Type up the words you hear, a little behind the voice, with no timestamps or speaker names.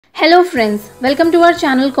Hello friends, welcome to our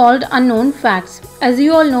channel called Unknown Facts. As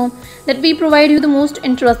you all know that we provide you the most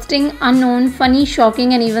interesting, unknown, funny,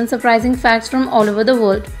 shocking and even surprising facts from all over the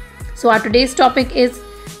world. So our today's topic is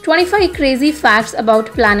 25 crazy facts about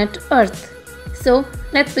planet Earth. So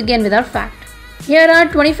let's begin with our fact. Here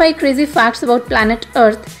are 25 crazy facts about planet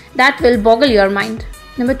Earth that will boggle your mind.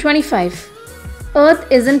 Number 25. Earth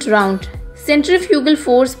isn't round. Centrifugal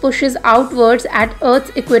force pushes outwards at Earth's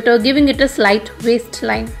equator, giving it a slight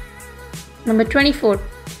waistline. Number 24.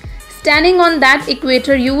 Standing on that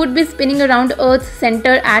equator, you would be spinning around Earth's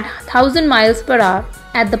center at 1000 miles per hour.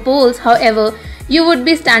 At the poles, however, you would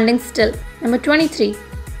be standing still. Number 23.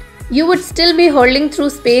 You would still be hurtling through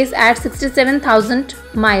space at 67,000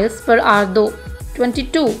 miles per hour though.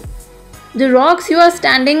 22. The rocks you are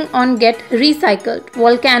standing on get recycled.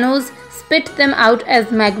 Volcanoes spit them out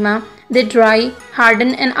as magma. They dry,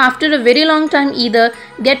 harden and after a very long time either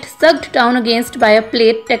get sucked down against by a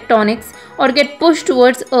plate tectonics or get pushed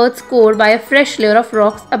towards Earth's core by a fresh layer of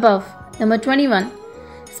rocks above. Number 21.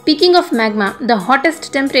 Speaking of magma, the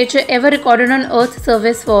hottest temperature ever recorded on Earth's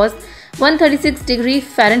surface was 136 degrees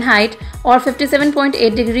Fahrenheit or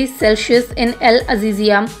 57.8 degrees Celsius in El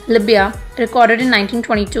Azizia, Libya, recorded in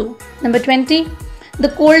 1922. Number 20. The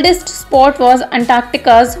coldest spot was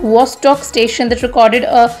Antarctica's Vostok station that recorded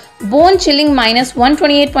a bone-chilling minus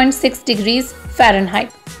 128.6 degrees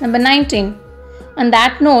Fahrenheit. Number 19. On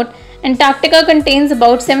that note, Antarctica contains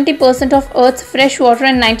about 70% of Earth's fresh water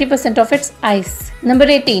and 90% of its ice. Number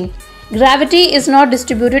 18. Gravity is not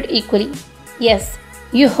distributed equally. Yes,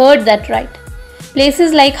 you heard that right.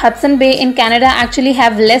 Places like Hudson Bay in Canada actually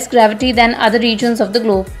have less gravity than other regions of the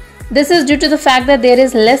globe. This is due to the fact that there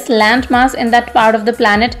is less land mass in that part of the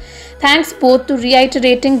planet, thanks both to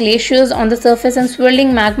reiterating glaciers on the surface and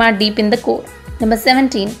swirling magma deep in the core. Number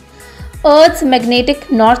 17. Earth's magnetic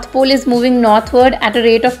north pole is moving northward at a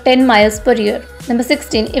rate of 10 miles per year. Number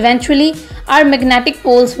 16. Eventually, our magnetic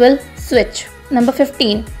poles will switch. Number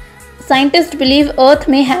 15. Scientists believe Earth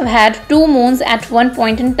may have had 2 moons at one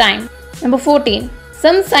point in time. Number 14.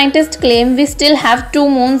 Some scientists claim we still have 2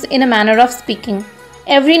 moons in a manner of speaking.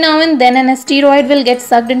 Every now and then an asteroid will get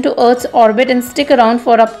sucked into Earth's orbit and stick around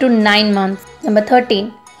for up to 9 months. Number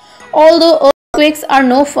 13. Although earthquakes are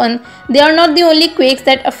no fun, they are not the only quakes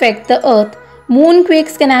that affect the Earth.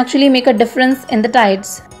 Moonquakes can actually make a difference in the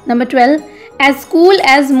tides. Number 12. As cool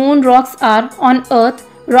as moon rocks are on Earth,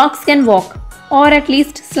 rocks can walk, or at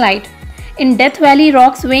least slide. In Death Valley,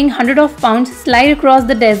 rocks weighing hundreds of pounds slide across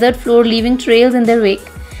the desert floor, leaving trails in their wake.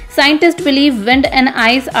 Scientists believe wind and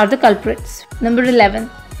ice are the culprits. Number 11.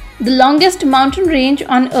 The longest mountain range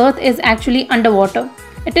on Earth is actually underwater.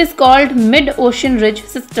 It is called Mid-Ocean Ridge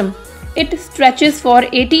System. It stretches for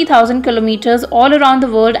 80,000 kilometers all around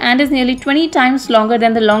the world and is nearly 20 times longer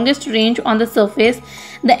than the longest range on the surface,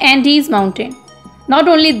 the Andes Mountain. Not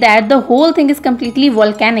only that, the whole thing is completely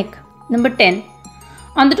volcanic. Number 10.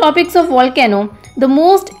 On the topics of volcano, the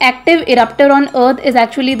most active eruptor on Earth is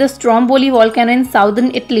actually the Stromboli volcano in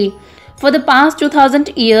southern Italy. For the past 2000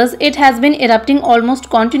 years, it has been erupting almost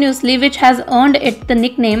continuously, which has earned it the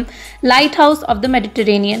nickname Lighthouse of the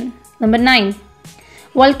Mediterranean. Number 9.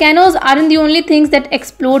 Volcanoes aren't the only things that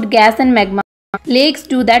explode gas and magma. Lakes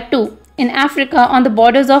do that too. In Africa, on the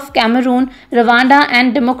borders of Cameroon, Rwanda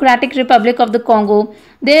and Democratic Republic of the Congo,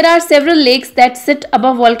 there are several lakes that sit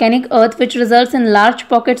above volcanic earth, which results in large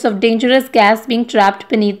pockets of dangerous gas being trapped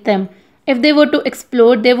beneath them. If they were to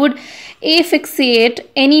explode, they would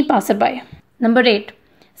asphyxiate any passerby. Number 8.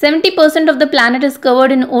 70% of the planet is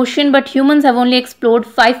covered in ocean, but humans have only explored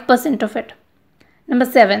 5% of it. Number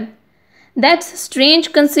 7. That's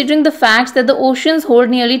strange considering the fact that the oceans hold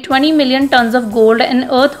nearly 20 million tons of gold and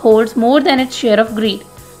Earth holds more than its share of greed.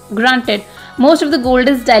 Granted, most of the gold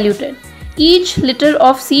is diluted. Each liter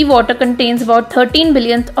of seawater contains about 13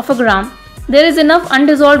 billionth of a gram. There is enough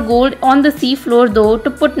undissolved gold on the sea floor though to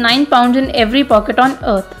put 9 pounds in every pocket on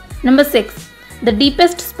Earth. Number 6. The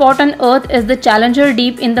deepest spot on Earth is the Challenger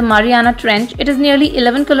Deep in the Mariana Trench. It is nearly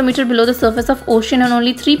 11 km below the surface of ocean and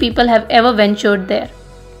only 3 people have ever ventured there.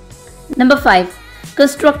 Number 5.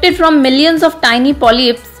 Constructed from millions of tiny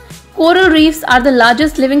polyps, coral reefs are the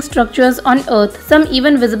largest living structures on Earth, some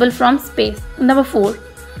even visible from space. Number 4.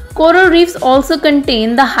 Coral reefs also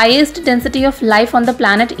contain the highest density of life on the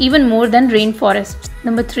planet, even more than rainforests.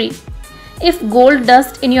 Number 3. If gold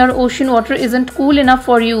dust in your ocean water isn't cool enough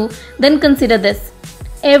for you, then consider this.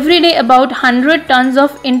 Every day about 100 tons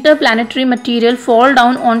of interplanetary material fall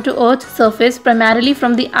down onto Earth's surface, primarily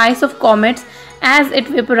from the ice of comets as it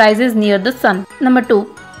vaporizes near the sun. Number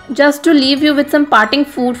 2. Just to leave you with some parting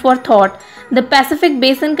food for thought, The Pacific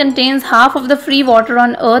Basin contains half of the free water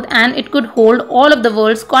on Earth and it could hold all of the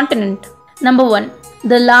world's continent. Number 1.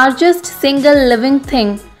 The largest single living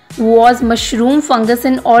thing was mushroom fungus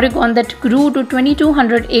in Oregon that grew to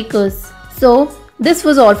 2200 acres. So, this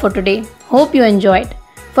was all for today. Hope you enjoyed.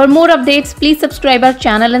 For more updates, please subscribe our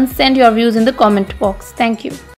channel and send your views in the comment box. Thank you.